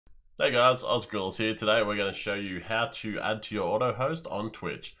Hey guys, OzGrillus here. Today we're going to show you how to add to your Autohost on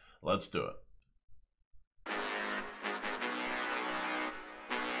Twitch. Let's do it.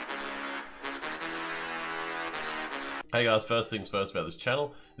 Hey guys, first things first about this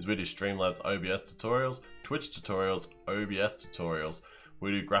channel is we do Streamlabs OBS tutorials, Twitch tutorials, OBS tutorials. We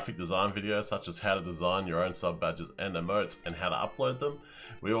do graphic design videos such as how to design your own sub badges and emotes and how to upload them.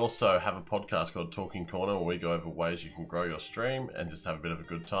 We also have a podcast called Talking Corner where we go over ways you can grow your stream and just have a bit of a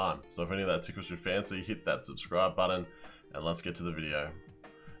good time. So if any of that tickles your fancy, hit that subscribe button and let's get to the video.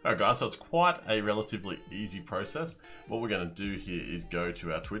 Alright guys, so it's quite a relatively easy process. What we're going to do here is go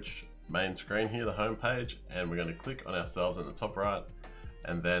to our Twitch main screen here, the home page, and we're going to click on ourselves in the top right,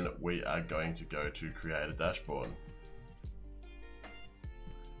 and then we are going to go to create a dashboard.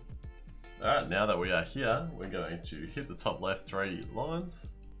 Alright, now that we are here, we're going to hit the top left 3 lines.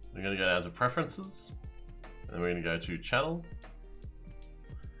 We're going to go down to preferences, and then we're going to go to channel,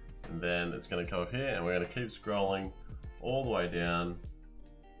 and then it's going to come up here, and we're going to keep scrolling all the way down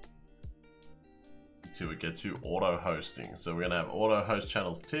until we get to auto hosting. So we're going to have auto host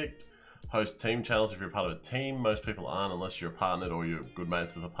channels ticked, host team channels if you're part of a team. Most people aren't unless you're partnered or you're good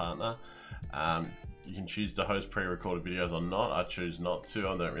mates with a partner. You can choose to host pre-recorded videos or not. I choose not to.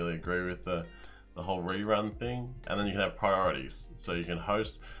 I don't really agree with the whole rerun thing. And then you can have priorities. So you can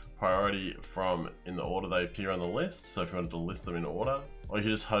host priority from in the order they appear on the list. So if you wanted to list them in order, or you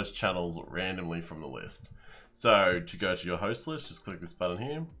can just host channels randomly from the list. So to go to your host list, just click this button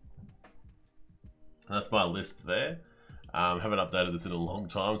here. And that's my list there. Haven't updated this in a long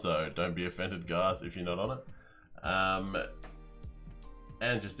time, so don't be offended guys if you're not on it.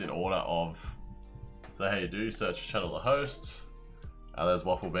 And just in order of, so how you do, search channel to host. There's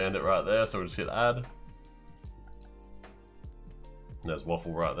Waffle Bandit right there, so we'll just hit add. There's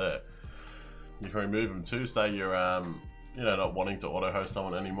Waffle right there. You can remove them too, say you're not wanting to auto host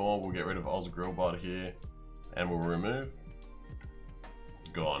someone anymore. We'll get rid of OzGrillus here and we'll remove.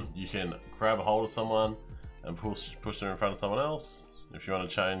 Gone. You can grab a hold of someone and push them in front of someone else if you want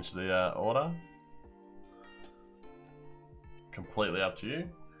to change the order. Completely up to you.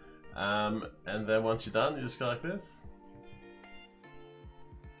 And then once you're done, you just go like this.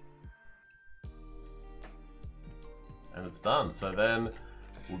 And it's done. So then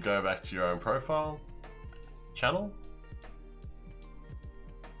we'll go back to your own profile, channel.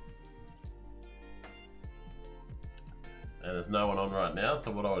 And there's no one on right now, so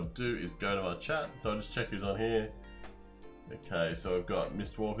what I would do is go to my chat. So I'll just check who's on here. Okay, so I've got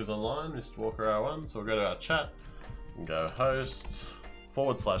Mr. Walker's online, Mr. Walker R1. So we'll go to our chat and go host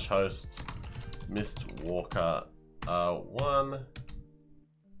 /host Mr. Walker R1.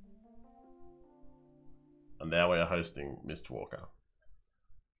 And now we are hosting Mr. Walker.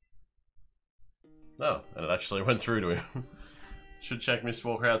 Oh, and it actually went through to him. Should check Mr.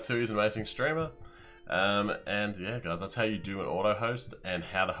 Walker out too, he's an amazing streamer. And yeah guys, that's how you do an auto host and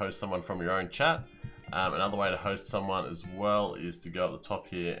how to host someone from your own chat. Another way to host someone as well is to go at the top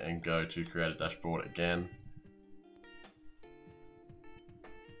here and go to create a dashboard again.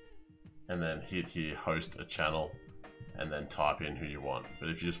 And then hit here, host a channel, and then type in who you want. But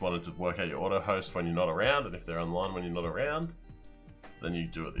if you just wanted to work out your auto host when you're not around, and if they're online when you're not around, then you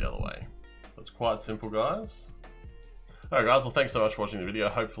do it the other way. It's quite simple guys. Alright guys, well thanks so much for watching the video.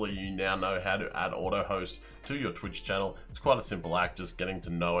 Hopefully you now know how to add auto host to your Twitch channel. It's quite a simple act, just getting to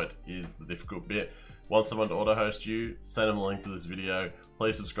know it is the difficult bit. Want someone to auto host you, send them a link to this video.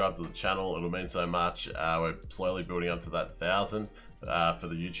 Please subscribe to the channel, it'll mean so much. We're slowly building up to that 1,000 for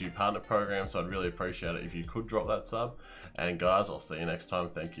the YouTube partner program, so I'd really appreciate it if you could drop that sub. And guys, I'll see you next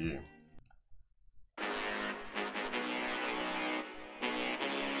time. Thank you.